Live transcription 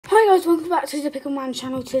guys, welcome back to the Pickle Man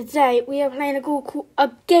channel. Today we are playing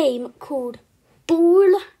a game called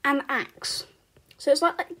Ball and Axe. So it's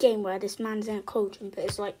like a game where this man's in a cauldron, but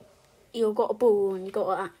it's like you've got a ball and you've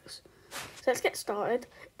got an axe. So let's get started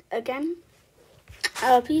again.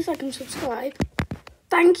 Please like and subscribe.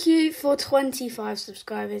 Thank you for 25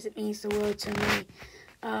 subscribers. It means the world to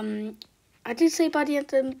me. I did say by the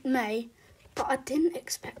end of May, but I didn't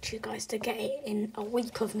expect you guys to get it in a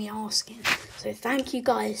week of me asking. So thank you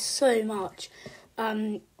guys so much.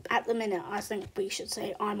 At the minute, I think we should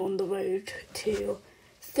say I'm on the road to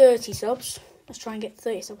 30 subs. Let's try and get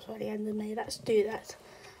 30 subs by the end of May. Let's do that.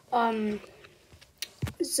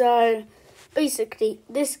 So basically,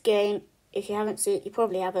 this game, if you haven't seen it, you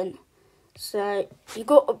probably haven't. So you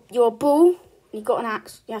got your ball, you got an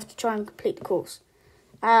axe. You have to try and complete the course.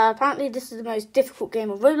 Apparently, this is the most difficult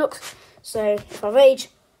game of Roblox. So if I rage,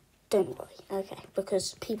 don't worry, okay?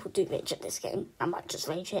 Because people do rage at this game. I might just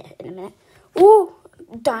rage here in a minute. Oh,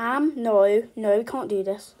 damn! No, we can't do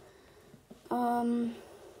this. Oh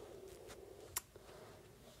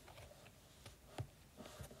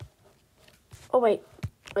wait,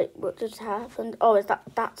 what just happened? Oh, is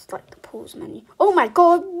that's like the pause menu? Oh my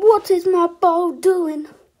God, what is my ball doing?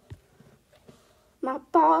 My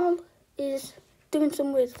ball is doing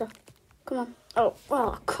some weird stuff. Come on. Oh,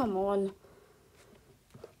 come on.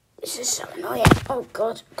 This is so annoying. Oh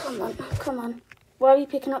God, come on. Why are you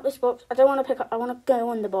picking up this box? I don't want to pick up. I want to go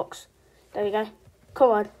on the box. There we go.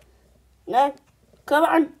 Come on. No. Come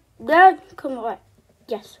on. No. Come on. Right.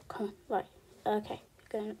 Yes. Come on. Right. Okay.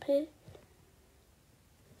 Going up here.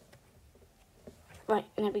 Right.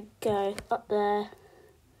 And there we go. Up there.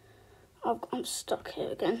 Oh, I'm stuck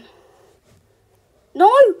here again. No.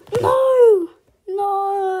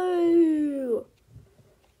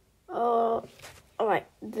 Alright,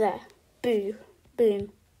 there. Boom.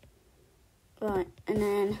 Right, and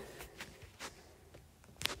then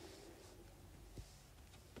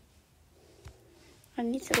I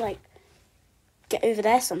need to like get over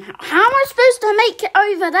there somehow. How am I supposed to make it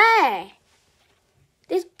over there?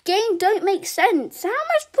 This game don't make sense. How am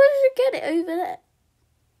I supposed to get it over there?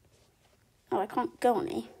 Oh, I can't go on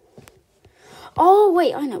it. Oh,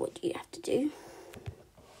 wait, I know what you have to do.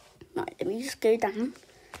 Right, let me just go down.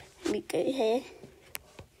 Let me go here.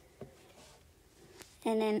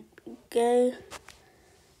 And then go.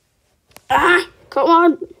 Ah, come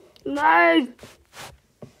on. No.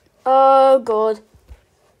 Oh, God.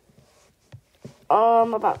 Oh,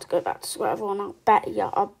 I'm about to go back to square one. I bet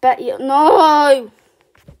you. No.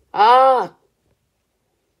 Ah.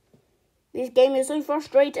 This game is so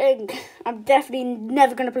frustrating. I'm definitely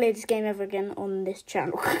never going to play this game ever again on this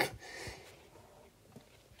channel.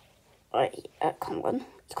 Right, come on.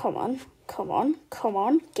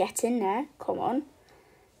 Get in there. Come on.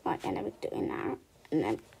 Right, and then we're doing that. And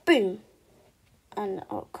then boom. And,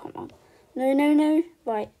 oh, come on. No.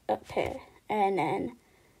 Right, up here. And then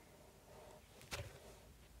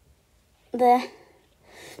there.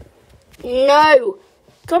 No.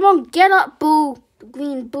 Come on, get up, ball. The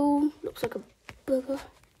green ball looks like a burger.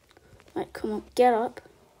 Right, come on, get up.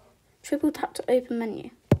 Triple tap to open menu.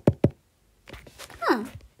 Huh.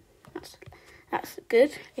 That's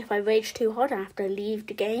good. If I rage too hard, I have to leave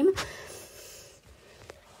the game.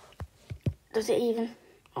 Does it even?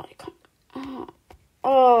 Oh, I can't.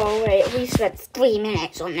 Oh, wait. We spent 3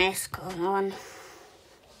 minutes on this. Come on.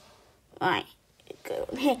 Right. Go.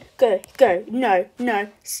 Here. Go. No.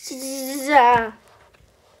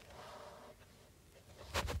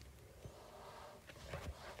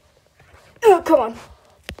 Oh, come on.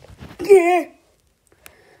 Yeah.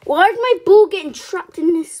 Why is my ball getting trapped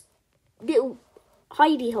in this little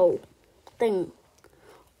hidey hole thing?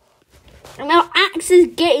 And my axe is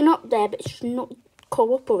getting up there, but it's not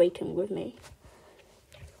cooperating with me.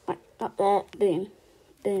 Right, up there. Boom.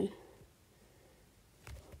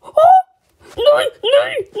 Oh! No!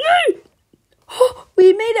 Oh,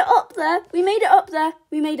 we made it up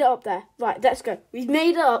there. Right, let's go. We've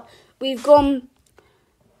made it up. We've gone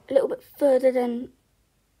a little bit further than...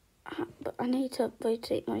 But I need to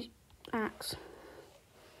rotate my axe.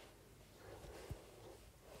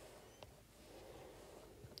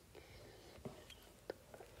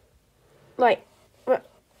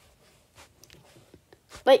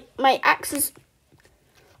 Right, my axe is...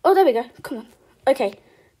 Oh, there we go. Come on. Okay.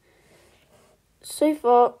 So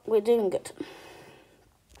far, we're doing good.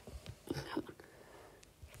 Come on.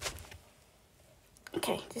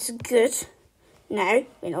 Okay, this is good. No,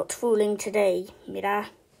 we're not fooling today.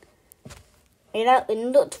 Mira,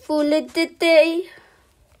 we're not fooling today.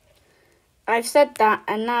 I've said that,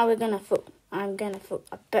 and now we're gonna fool. I'm gonna fool.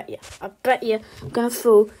 I bet you. I'm gonna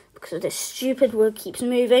fool. because this stupid wood keeps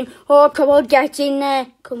moving. Oh, come on, get in there.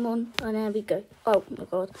 Come on. Oh, there we go. Oh, my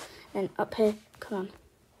God. And up here. Come on.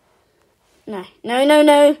 No, no, no,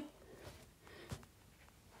 no.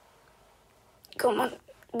 Come on,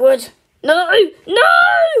 wood. No, no,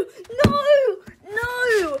 no,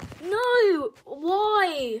 no, no.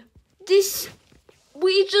 Why?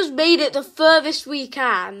 We just made it the furthest we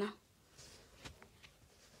can.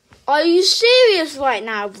 Are you serious right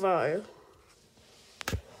now, bro?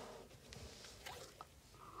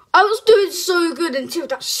 I was doing so good until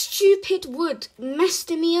that stupid wood messed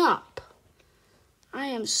me up. I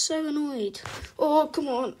am so annoyed. Oh, come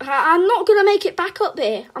on. I'm not going to make it back up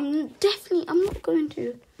here. I'm not going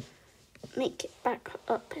to make it back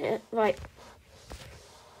up here. Right.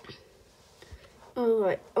 Oh,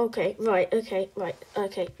 right. Okay. Right. Okay. Right.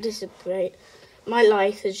 Okay. This is great. My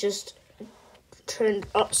life has just turned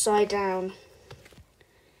upside down.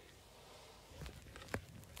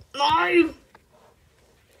 No!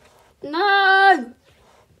 No!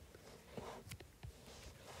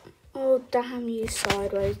 Oh, damn you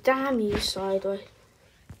sideways. Damn you sideways.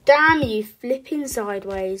 Damn you flipping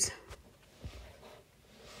sideways.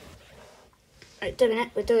 Right, doing it.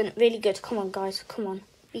 We're doing it really good. Come on, guys. Come on.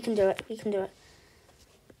 We can do it. We can do it.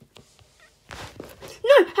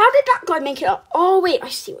 No! How did that guy make it up? Oh, wait. I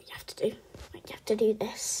see what you have to do. Like, you have to do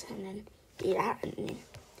this, and then do that, and then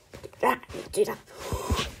do that, and then do that.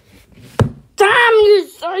 Damn you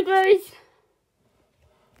sideways!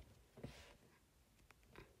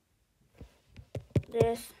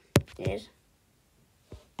 This is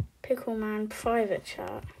Pickle Man private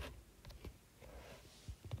chat.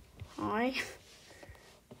 Hi.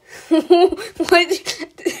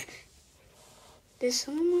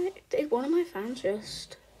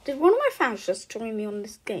 Did one of my fans just join me on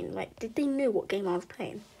this game? Like, did they know what game I was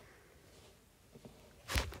playing?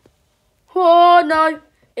 Oh no,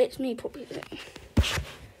 it's me, Poppy.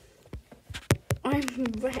 I'm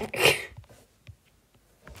wreck.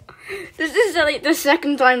 This is like the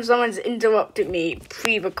second time someone's interrupted me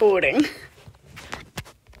pre-recording.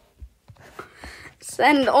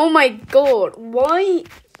 Send. Oh my God, why?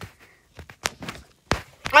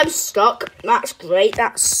 I'm stuck. That's great.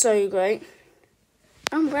 That's so great.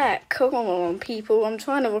 I'm wrecked. Come on, people. I'm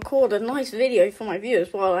trying to record a nice video for my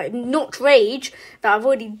viewers while I not rage that I've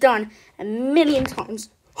already done a million times.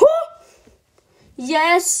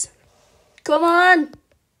 Yes. Come on.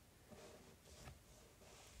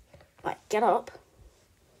 Right, get up.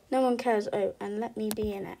 No one cares. Oh, and let me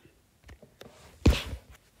be in it.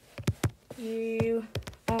 You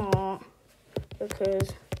are,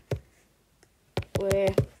 because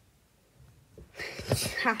we're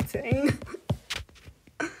chatting.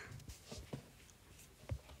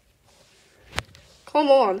 Come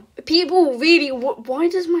on. People really, why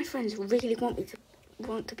does my friends really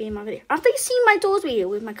want to be in my video? Have they seen my Doors video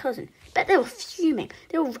with my cousin? Bet they were fuming.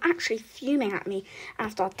 They were actually fuming at me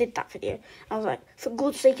after I did that video. I was like, for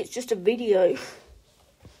God's sake, it's just a video.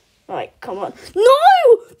 Right, come on.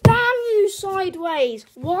 No! Damn you, sideways.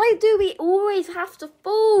 Why do we always have to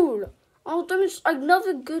fall? I'll do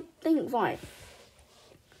another good thing. Right.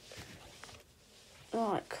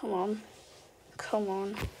 Right, come on. Come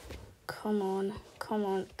on. Come on. Come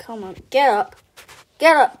on. Come on. Get up.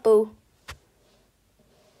 Get up, boo.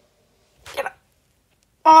 Get up.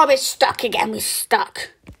 Oh, we're stuck again. We're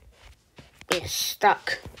stuck. We're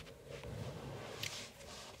stuck.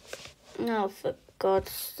 No, for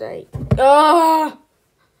God's sake. Oh!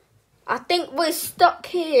 I think we're stuck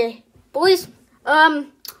here. Boys,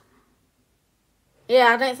 yeah,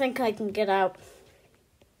 I don't think I can get out.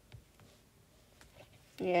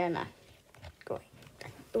 Yeah, no. Go away.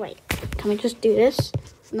 Wait, can we just do this?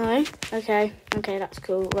 No? Okay, that's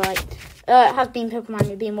cool. Right. It has been Pokemon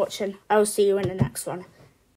you've been watching. I will see you in the next one.